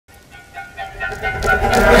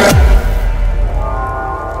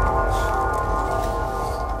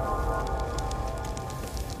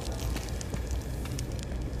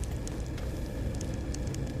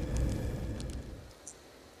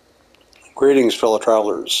Greetings, fellow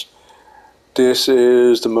travelers. This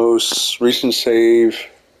is the most recent save,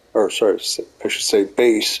 or sorry, I should say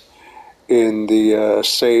base, in the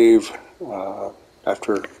save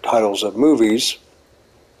after titles of movies.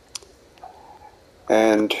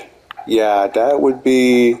 And yeah, that would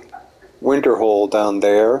be Winterhold down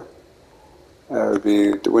there. That would be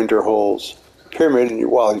the Winterhold's pyramid,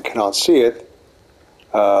 and while you cannot see it,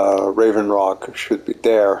 Raven Rock should be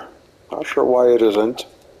there. Not sure why it isn't.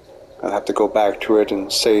 I'll have to go back to it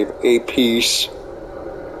and save a piece.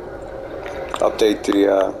 Update the...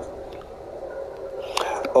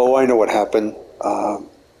 Oh, I know what happened.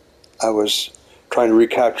 I was trying to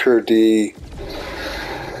recapture the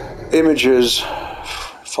images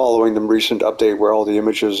following the recent update where all the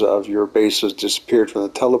images of your bases disappeared from the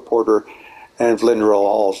teleporter, and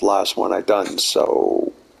Winterhold is the last one I done,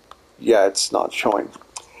 so yeah, it's not showing.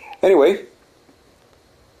 Anyway,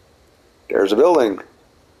 there's a building.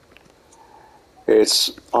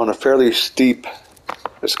 It's on a fairly steep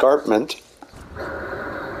escarpment,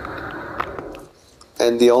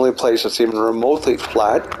 and the only place that's even remotely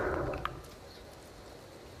flat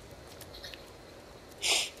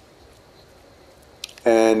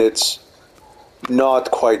and it's not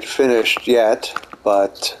quite finished yet,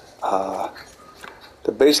 but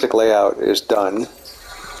the basic layout is done.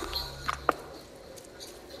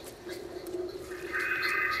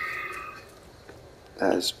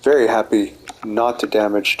 I was very happy not to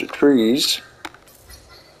damage the trees.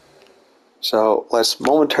 So let's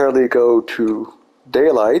momentarily go to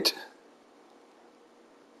daylight.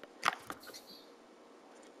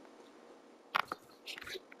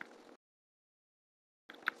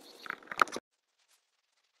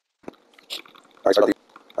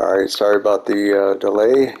 Alright, sorry about the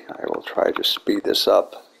delay. I will try to speed this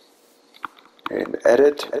up and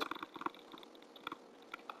edit.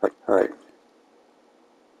 Alright.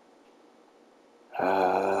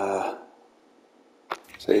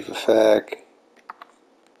 Save effect.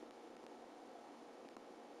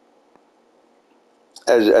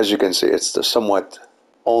 As you can see, it's the somewhat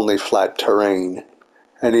only flat terrain,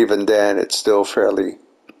 and even then it's still fairly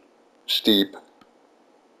steep.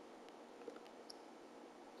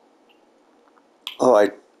 Oh,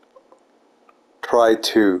 I tried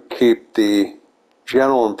to keep the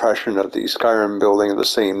general impression of the Skyrim building of the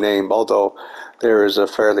same name, although there is a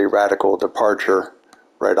fairly radical departure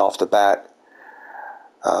right off the bat.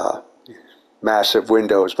 Massive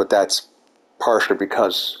windows, but that's partially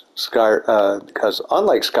because because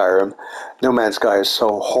unlike Skyrim, No Man's Sky is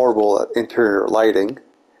so horrible at interior lighting,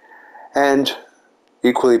 and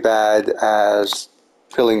equally bad as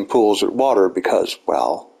filling pools with water because,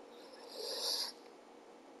 well,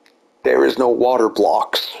 there is no water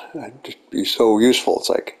blocks. It'd just be so useful. It's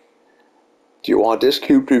like, do you want this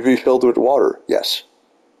cube to be filled with water? Yes.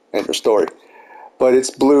 End of story. But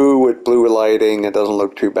it's blue with blue lighting. It doesn't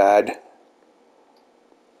look too bad.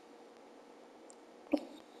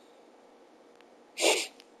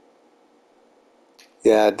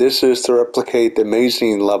 Yeah, this is to replicate the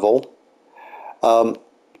amazing level.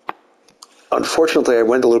 Unfortunately, I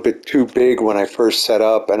went a little bit too big when I first set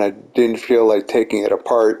up, and I didn't feel like taking it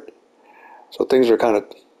apart. So things are kind of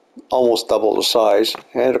almost double the size.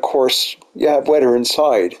 And of course, you have weather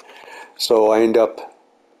inside. So I end up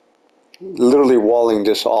literally walling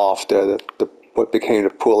this off. What became the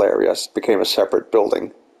pool area became a separate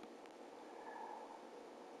building.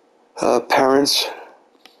 Parents'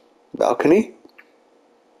 balcony.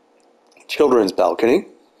 Children's balcony.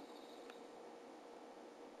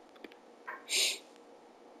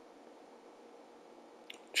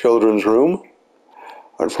 Children's room.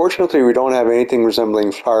 Unfortunately, we don't have anything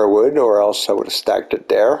resembling firewood, or else I would have stacked it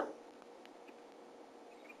there.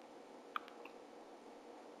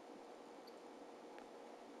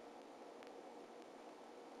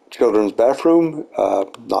 Children's bathroom,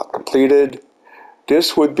 not completed.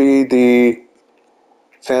 This would be the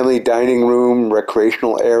family dining room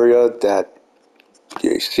recreational area that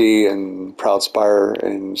you see in Proudspire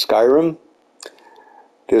and Skyrim.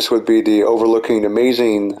 This would be the overlooking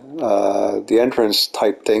amazing, the entrance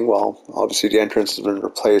type thing. Well, obviously the entrance has been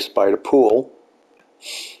replaced by the pool.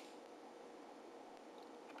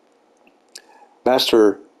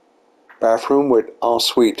 Master bathroom with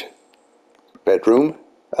ensuite bedroom.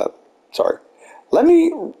 Sorry, let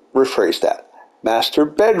me rephrase that. Master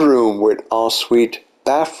bedroom with ensuite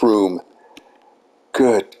bathroom.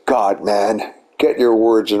 Good God, man. Get your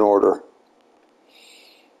words in order.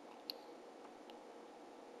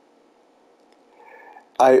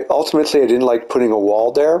 Ultimately, I didn't like putting a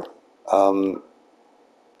wall there. And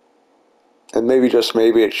maybe, just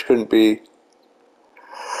maybe, it shouldn't be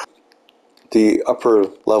the upper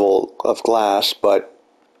level of glass, but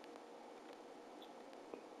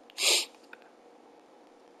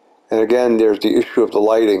and again, there's the issue of the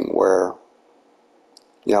lighting where,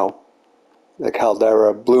 you know, the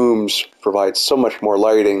caldera blooms provide so much more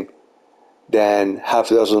lighting than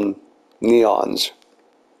half a dozen neons.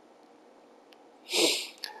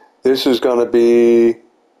 This is going to be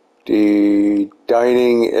the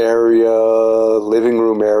dining area, living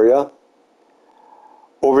room area.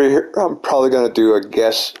 Over here, I'm probably going to do a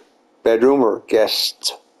guest bedroom or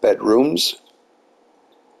guest bedrooms.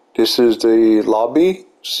 This is the lobby,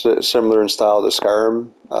 similar in style to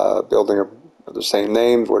Skyrim, building of the same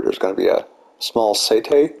name, where there's going to be a small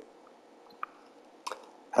settee.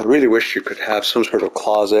 I really wish you could have some sort of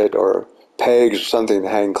closet or pegs or something to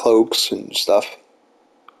hang cloaks and stuff.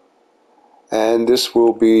 And this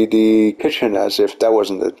will be the kitchen, as if that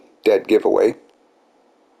wasn't a dead giveaway.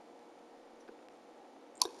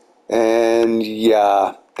 And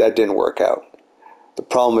yeah, that didn't work out. The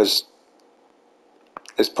problem is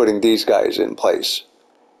putting these guys in place.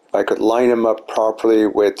 If I could line them up properly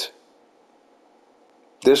with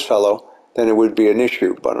this fellow, then it would be an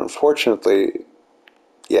issue. But unfortunately,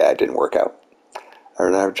 yeah, it didn't work out.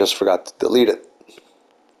 And I just forgot to delete it.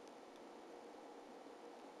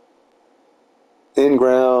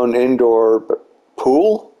 In-ground indoor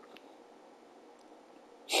pool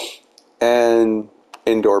and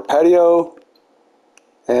indoor patio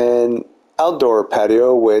and outdoor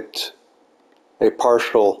patio with a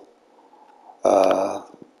partial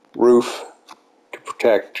roof to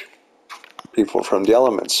protect people from the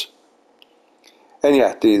elements. And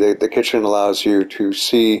yeah, the kitchen allows you to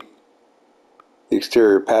see the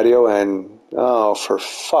exterior patio, and oh, for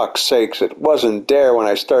fuck's sakes, it wasn't there when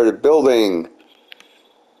I started building.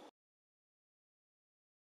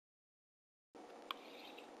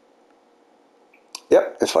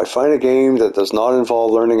 Yep, if I find a game that does not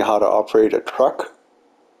involve learning how to operate a truck,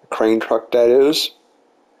 a crane truck that is,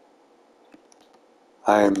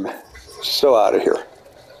 I'm so out of here.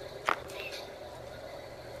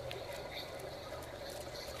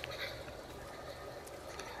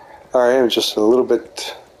 Alright, I'm just a little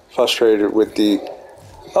bit frustrated with the,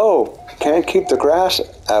 oh, can't keep the grass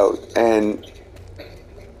out, and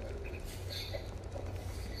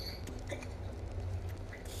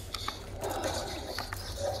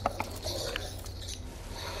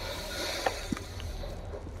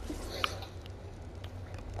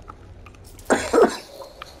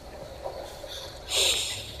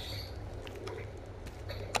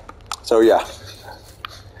so yeah.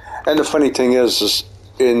 And the funny thing is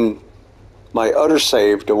in my other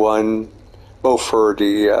save, the one, both for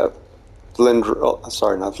the Lindrel,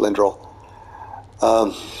 sorry, not Lindrel,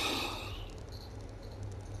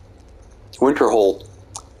 Winterhold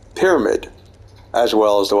Pyramid, as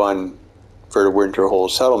well as the one for the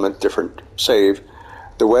Winterhold Settlement, different save,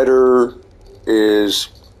 the weather is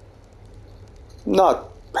not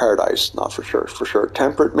paradise, not for sure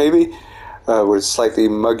temperate maybe, with slightly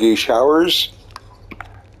muggy showers.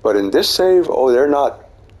 But in this save, oh, they're not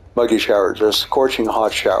muggy showers, they're scorching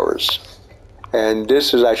hot showers. And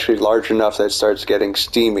this is actually large enough that it starts getting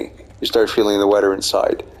steamy. You start feeling the weather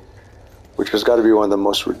inside, which has got to be one of the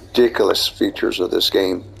most ridiculous features of this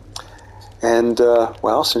game. And,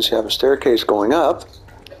 well, since you have a staircase going up,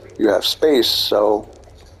 you have space, so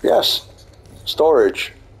yes,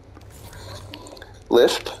 storage,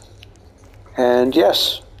 lift, and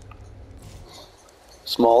yes,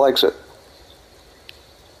 small exit.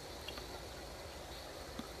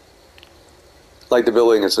 Like the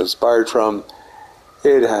building it's inspired from,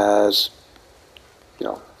 it has, you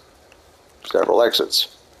know, several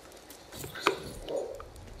exits.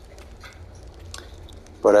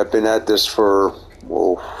 But I've been at this for,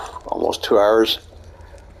 whoa, almost 2 hours.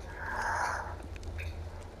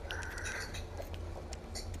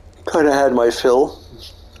 Kind of had my fill.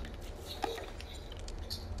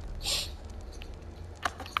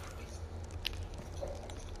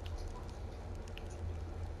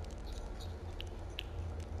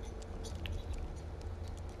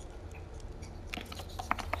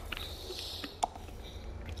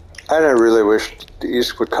 And I really wish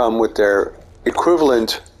these would come with their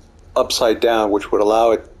equivalent upside down, which would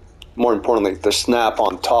allow it, more importantly, to snap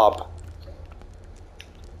on top.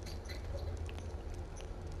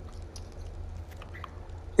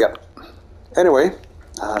 Yep. Anyway,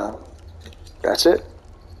 that's it.